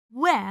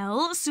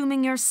Well,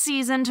 assuming you're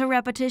seasoned to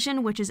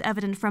repetition, which is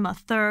evident from a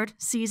third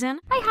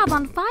season, I have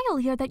on file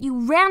here that you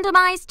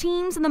randomized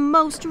teams in the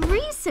most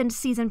recent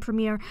season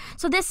premiere.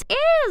 So this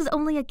is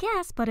only a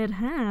guess, but it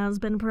has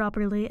been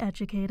properly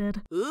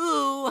educated.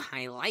 Ooh,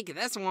 I like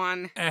this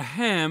one.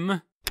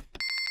 Ahem.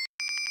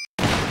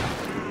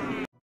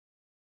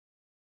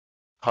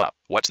 Huh,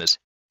 what's this?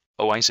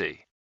 Oh, I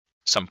see.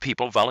 Some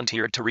people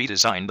volunteered to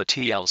redesign the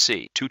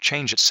TLC to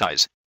change its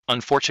size.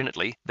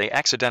 Unfortunately, they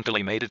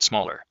accidentally made it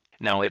smaller.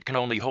 Now it can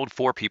only hold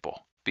 4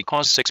 people.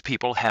 Because 6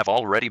 people have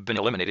already been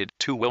eliminated,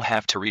 2 will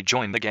have to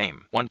rejoin the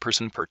game. 1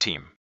 person per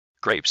team.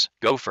 Grapes,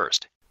 go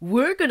first.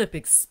 We're gonna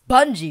pick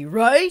Spongy,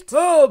 right?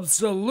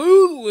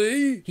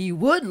 Absolutely! He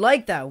would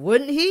like that,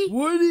 wouldn't he?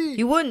 Would he?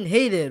 He wouldn't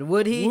hate it,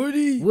 would he? Would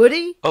he? Would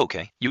he?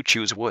 Okay, you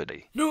choose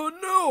Woody.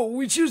 No,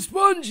 we choose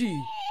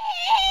Spongy!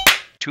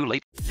 Too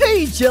late.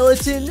 Hey,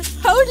 Gelatin!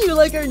 How do you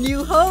like our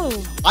new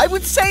home? I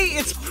would say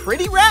it's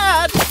pretty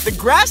rad. The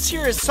grass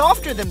here is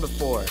softer than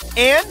before.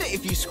 And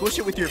if you squish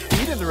it with your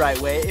feet in the right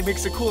way, it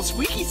makes a cool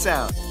squeaky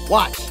sound.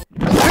 Watch.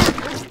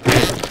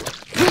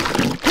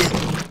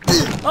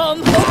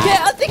 Okay,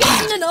 I think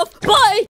I've seen enough. Bye!